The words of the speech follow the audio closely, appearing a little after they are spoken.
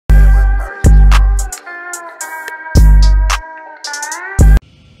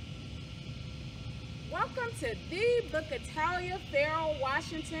to the Bucatalia Farrell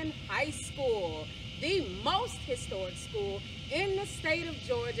Washington High School, the most historic school in the state of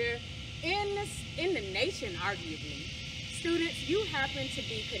Georgia, in the nation, arguably. Students, you happen to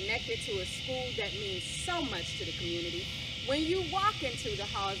be connected to a school that means so much to the community. When you walk into the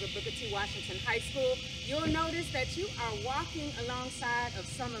halls of Booker T. Washington High School, you'll notice that you are walking alongside of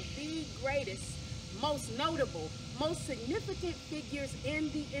some of the greatest, most notable, most significant figures in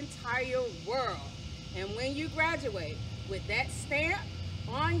the entire world. And when you graduate with that stamp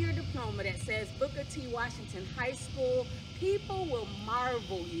on your diploma that says Booker T. Washington High School, people will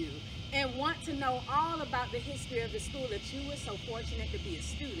marvel you and want to know all about the history of the school that you were so fortunate to be a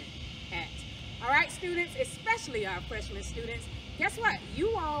student at. All right, students, especially our freshman students, guess what?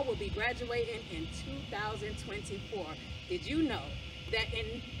 You all will be graduating in 2024. Did you know that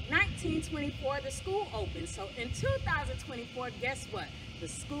in 1924 the school opened? So in 2024, guess what? The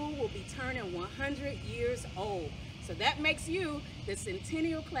school will be turning 100 years old. So that makes you the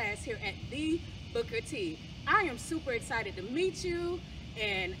centennial class here at the Booker T. I am super excited to meet you,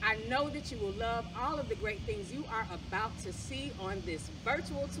 and I know that you will love all of the great things you are about to see on this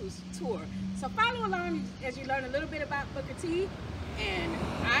virtual tour. So follow along as you learn a little bit about Booker T, and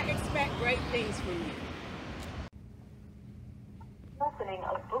I expect great things from you. Opening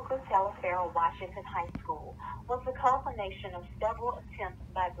of Booker T. Farrell Washington High School was the culmination of several attempts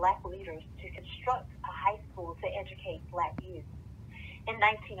by Black leaders to construct a high school to educate Black youth. In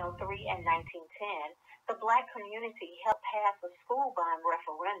 1903 and 1910, the Black community helped pass a school bond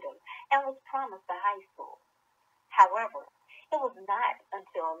referendum and was promised a high school. However, it was not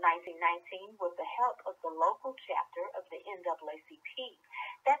until 1919, with the help of the local chapter of the NAACP,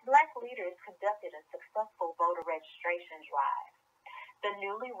 that Black leaders conducted a successful voter registration drive. The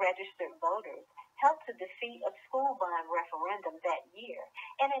newly registered voters helped to defeat a school bond referendum that year,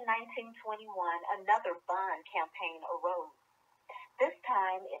 and in 1921, another bond campaign arose. This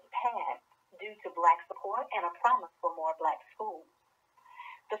time it passed due to Black support and a promise for more Black schools.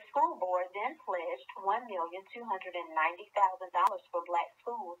 The school board then pledged $1,290,000 for Black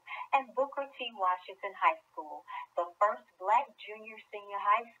schools, and Booker T. Washington High School, the first Black junior-senior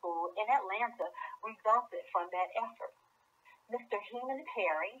high school in Atlanta, resulted from that effort. Mr. Heman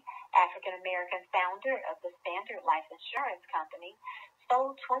Perry, African-American founder of the Standard Life Insurance Company,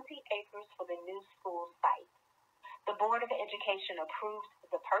 sold 20 acres for the new school site. The Board of Education approved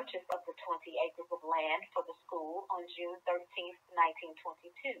the purchase of the 20 acres of land for the school on June 13,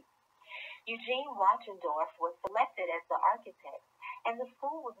 1922. Eugene Wachendorf was selected as the architect, and the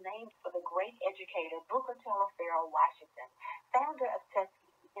school was named for the great educator Booker T. Farrell Washington, founder of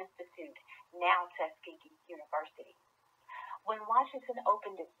Tuskegee Institute, now Tuskegee University. When Washington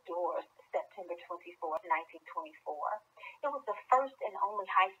opened its doors September 24, 1924, it was the first and only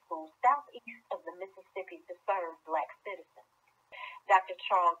high school southeast of the Mississippi to serve Black citizens. Dr.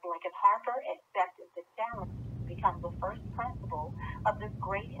 Charles Lincoln Harper accepted the challenge to become the first principal of this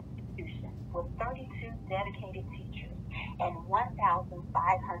great institution, with 32 dedicated teachers and 1,532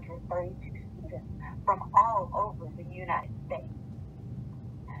 students from all over the United States.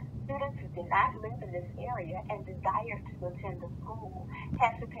 Students who did not live in this area and desired to attend the school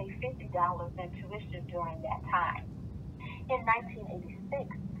had to pay $50 in tuition during that time. In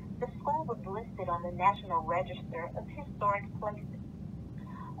 1986, the school was listed on the National Register of Historic Places.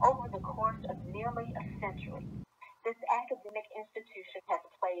 Over the course of nearly a century, this academic institution has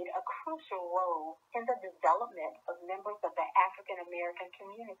played a crucial role in the development of members of the African American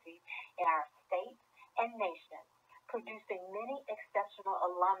community in our state and nation, producing many exceptional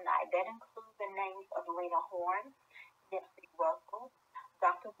alumni that include the names of Lena Horne, Nipsey Russell,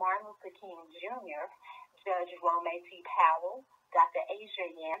 Dr. Martin Luther King Jr., Judge Romay T. Powell, Dr. Asia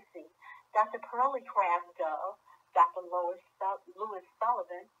Yancey, Dr. Pearlie Craft Dove, Dr. Louis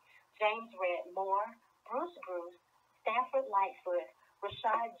Sullivan, James Red Moore, Bruce Bruce, Stanford Lightfoot,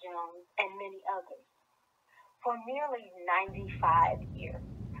 Rashad Jones, and many others. For nearly 95 years,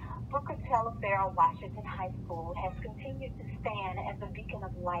 Booker T. Farrell Washington High School has continued to stand as a beacon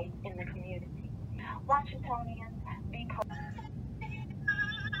of light in the community. Washingtonians, be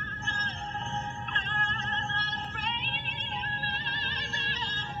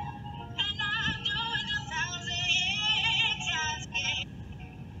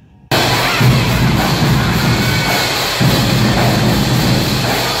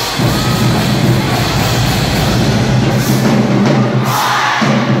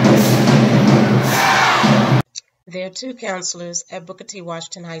There are two counselors at Booker T.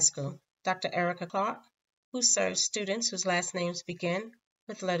 Washington High School, Dr. Erica Clark, who serves students whose last names begin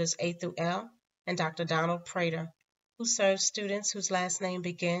with letters A through L, and Dr. Donald Prater, who serves students whose last name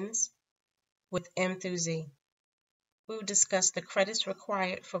begins with M through Z. we will discuss the credits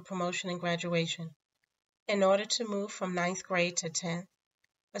required for promotion and graduation. In order to move from 9th grade to 10th,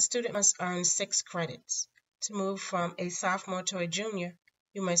 a student must earn 6 credits. To move from a sophomore to a junior,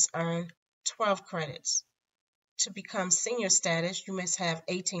 you must earn 12 credits. To become senior status, you must have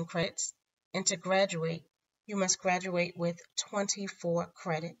 18 credits, and to graduate, you must graduate with 24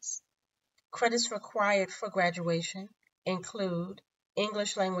 credits. Credits required for graduation include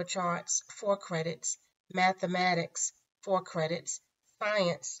English Language Arts, 4 credits, Mathematics, 4 credits,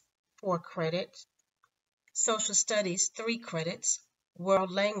 Science, 4 credits, Social Studies, 3 credits,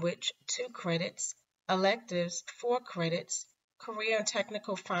 World Language, 2 credits, Electives, 4 credits, Career and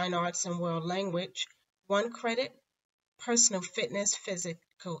Technical Fine Arts and World Language, 1 credit, Personal Fitness,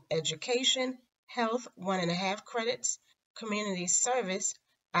 Physical Education, Health, 1.5 credits, Community Service,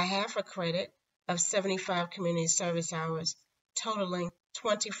 a half a credit of 75 community service hours, totaling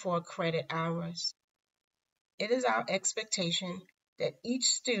 24 credit hours. It is our expectation that each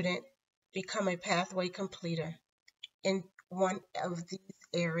student become a pathway completer in one of these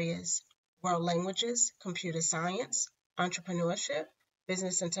areas: world languages, computer science, entrepreneurship,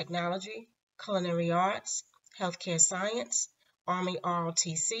 business and technology, culinary arts, healthcare science, Army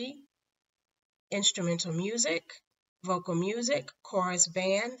ROTC, instrumental music, vocal music, chorus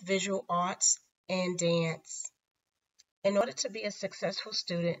band, visual arts, and dance. In order to be a successful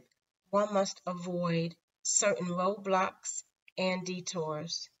student, one must avoid certain roadblocks and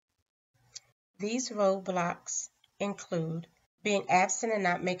detours. These roadblocks include being absent and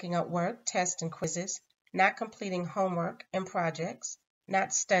not making up work, tests, and quizzes, not completing homework and projects,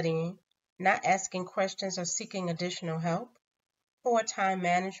 not studying, not asking questions or seeking additional help, poor time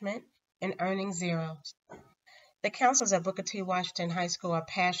management, and earning zeros. The counselors at Booker T. Washington High School are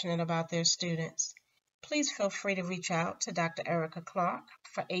passionate about their students. Please feel free to reach out to Dr. Erica Clark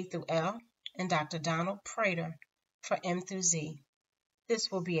for A through L and Dr. Donald Prater for M through Z. This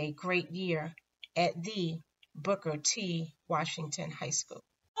will be a great year at the Booker T. Washington High School.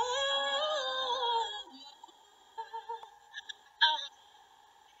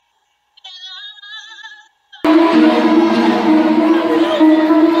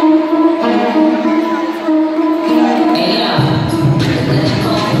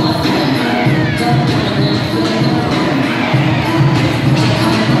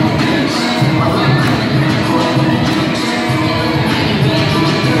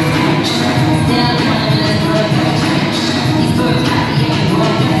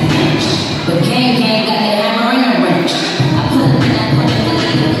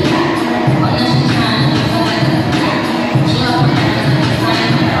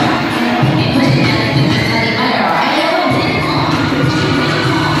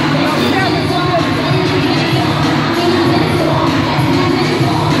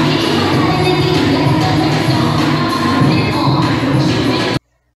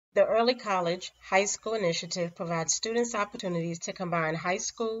 The Early College High School Initiative provides students opportunities to combine high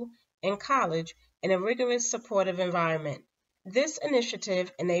school and college in a rigorous, supportive environment. This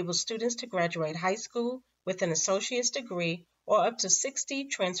initiative enables students to graduate high school with an associate's degree or up to 60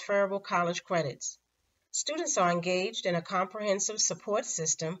 transferable college credits. Students are engaged in a comprehensive support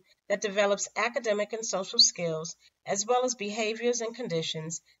system that develops academic and social skills, as well as behaviors and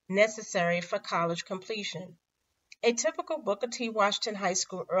conditions necessary for college completion. A typical Booker T. Washington High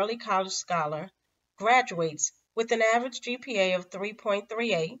School early college scholar graduates with an average GPA of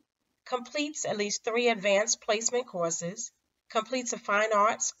 3.38, completes at least 3 advanced placement courses, completes a fine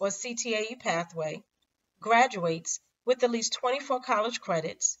arts or CTAE pathway, graduates with at least 24 college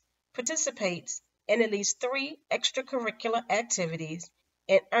credits, participates in at least 3 extracurricular activities,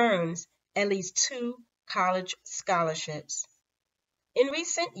 and earns at least 2 college scholarships. In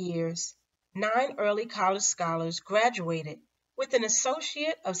recent years, 9 early college scholars graduated with an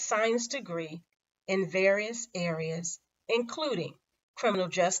Associate of Science degree in various areas, including criminal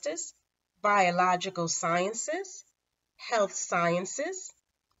justice, biological sciences, health sciences,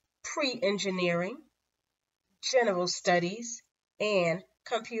 pre-engineering, general studies, and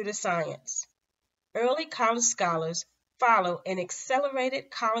computer science. Early college scholars follow an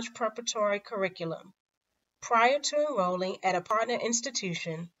accelerated college preparatory curriculum. Prior to enrolling at a partner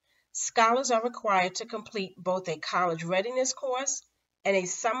institution, scholars are required to complete both a college readiness course and a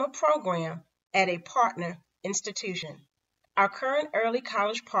summer program at a partner institution. Our current early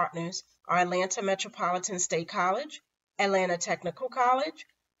college partners are Atlanta Metropolitan State College, Atlanta Technical College,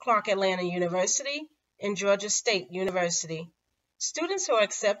 Clark Atlanta University, and Georgia State University. Students who are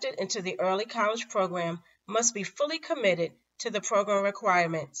accepted into the early college program must be fully committed to the program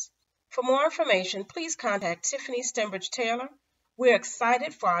requirements. For more information, please contact Tiffany Stembridge Taylor. We're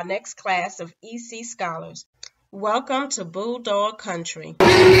excited for our next class of EC scholars. Welcome to Bulldog Country. The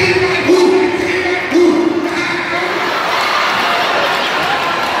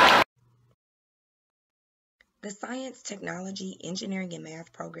Science, Technology, Engineering, and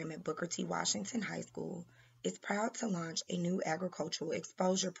Math program at Booker T. Washington High School is proud to launch a new agricultural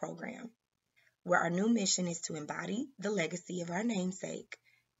exposure program, where our new mission is to embody the legacy of our namesake,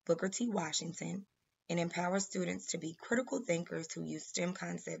 Booker T. Washington, and empower students to be critical thinkers who use STEM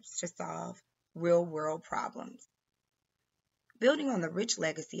concepts to solve real-world problems. Building on the rich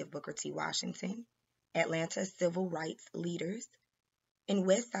legacy of Booker T. Washington, Atlanta's civil rights leaders, and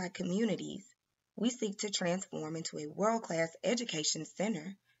Westside communities, we seek to transform into a world-class education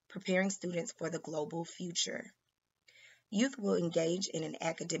center, preparing students for the global future. Youth will engage in an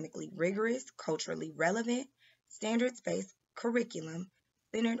academically rigorous, culturally relevant, standards-based curriculum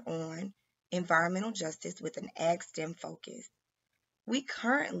centered on environmental justice with an Ag STEM focus. We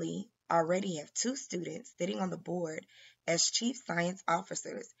currently already have 2 students sitting on the board as Chief Science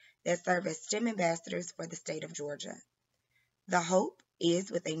Officers that serve as STEM ambassadors for the state of Georgia. The hope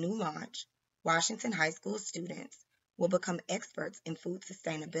is, with a new launch, Washington High School students will become experts in food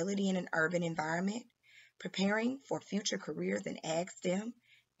sustainability in an urban environment, preparing for future careers in Ag STEM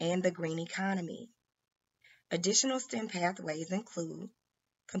and the green economy. Additional STEM pathways include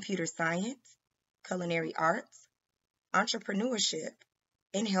computer science, culinary arts, entrepreneurship,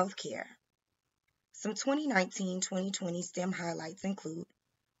 and healthcare. Some 2019-2020 STEM highlights include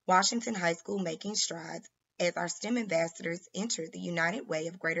Washington High School making strides as our STEM ambassadors entered the United Way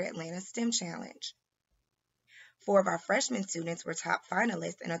of Greater Atlanta STEM Challenge. 4 of our freshman students were top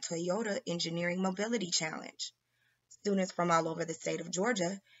finalists in a Toyota Engineering Mobility Challenge. Students from all over the state of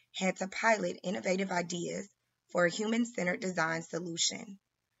Georgia had to pilot innovative ideas for a human-centered design solution.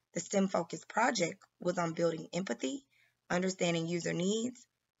 The STEM-focused project was on building empathy, understanding user needs,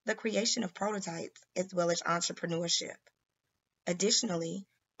 the creation of prototypes, as well as entrepreneurship. Additionally,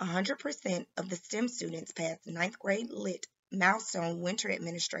 100% of the STEM students passed 9th grade lit milestone winter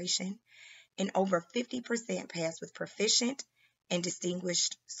administration, and over 50% passed with proficient and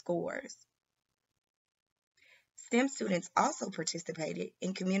distinguished scores. STEM students also participated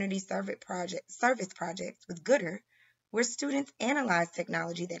in community service projects with Gooder, where students analyze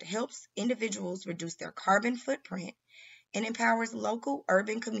technology that helps individuals reduce their carbon footprint and empowers local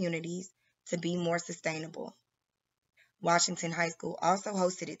urban communities to be more sustainable. Washington High School also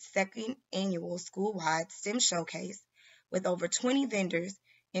hosted its 2nd annual school-wide STEM showcase with over 20 vendors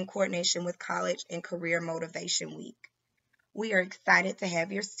in coordination with College and Career Motivation Week. We are excited to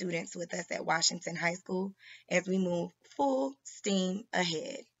have your students with us at Washington High School as we move full steam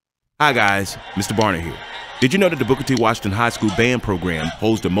ahead. Hi guys, Mr. Barner here. Did you know that the Booker T. Washington High School Band Program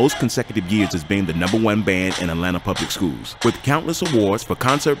holds the most consecutive years as being the #1 band in Atlanta Public Schools, with countless awards for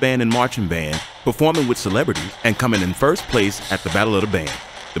concert band and marching band, performing with celebrities, and coming in first place at the Battle of the Band?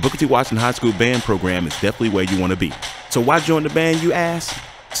 The Booker T. Washington High School Band Program is definitely where you want to be. So why join the band, you ask?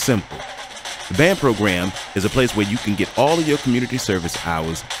 Simple. The band program is a place where you can get all of your community service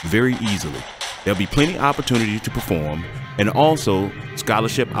hours very easily. There'll be plenty of opportunity to perform, and also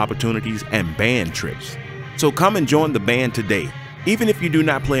scholarship opportunities and band trips. So come and join the band today. Even if you do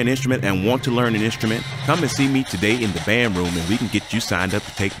not play an instrument and want to learn an instrument, come and see me today in the band room and we can get you signed up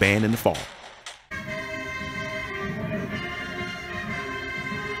to take band in the fall.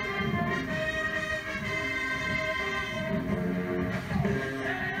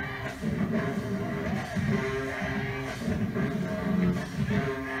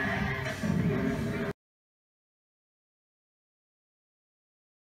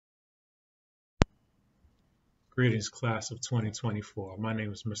 Greetings, class of 2024. My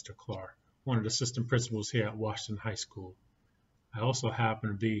name is Mr. Clark, one of the assistant principals here at Washington High School. I also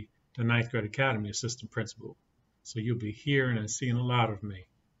happen to be the 9th grade academy assistant principal, so you'll be hearing and seeing a lot of me.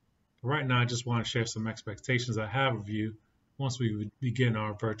 But right now, I just want to share some expectations I have of you once we begin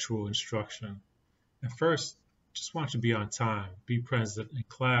our virtual instruction. And first, just want you to be on time, be present in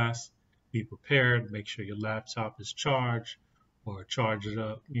class, be prepared, make sure your laptop is charged or charge it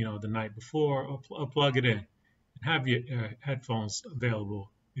up, the night before or plug it in. Have your headphones available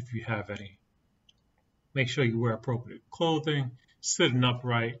if you have any. Make sure you wear appropriate clothing, sitting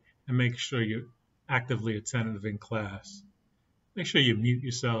upright, and make sure you're actively attentive in class. Make sure you mute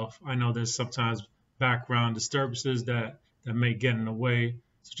yourself. I know there's sometimes background disturbances that may get in the way,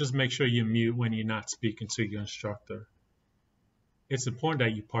 so just make sure you mute when you're not speaking to your instructor. It's important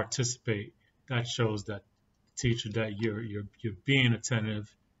that you participate. That shows that the teacher that you're being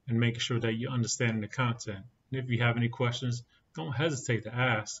attentive and making sure that you're understanding the content. And if you have any questions, don't hesitate to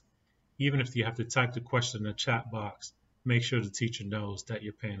ask. Even if you have to type the question in the chat box, make sure the teacher knows that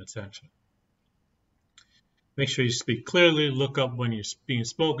you're paying attention. Make sure you speak clearly, look up when you're being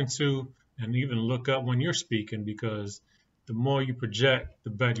spoken to, and even look up when you're speaking, because the more you project, the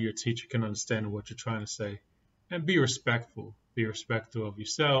better your teacher can understand what you're trying to say. And be respectful. Be respectful of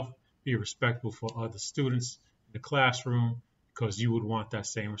yourself. Be respectful for other students in the classroom, because you would want that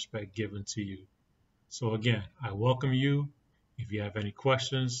same respect given to you. So again, I welcome you. If you have any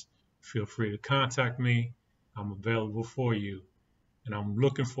questions, feel free to contact me. I'm available for you. And I'm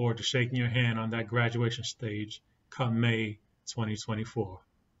looking forward to shaking your hand on that graduation stage come May 2024.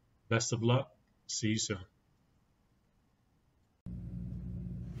 Best of luck. See you soon.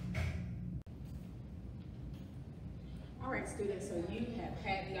 All right, students, so you have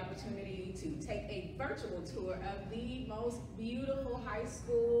had the opportunity to take a virtual tour of the most beautiful high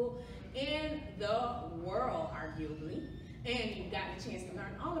school in the world, arguably. And you've gotten a chance to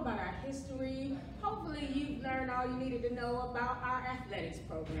learn all about our history. Hopefully you've learned all you needed to know about our athletics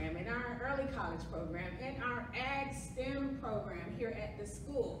program and our early college program and our Ag STEM program here at the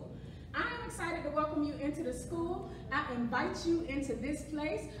school. I'm excited to welcome you into the school. I invite you into this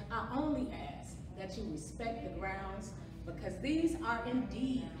place. I only ask that you respect the grounds, because these are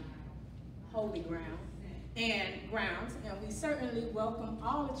indeed holy ground and grounds, and we certainly welcome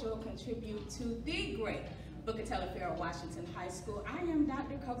all that you'll contribute to the great Booker T. Farrell Washington High School. I am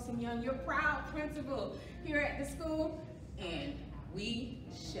Dr. Coxon Young, your proud principal here at the school, and we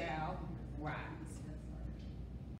shall rise.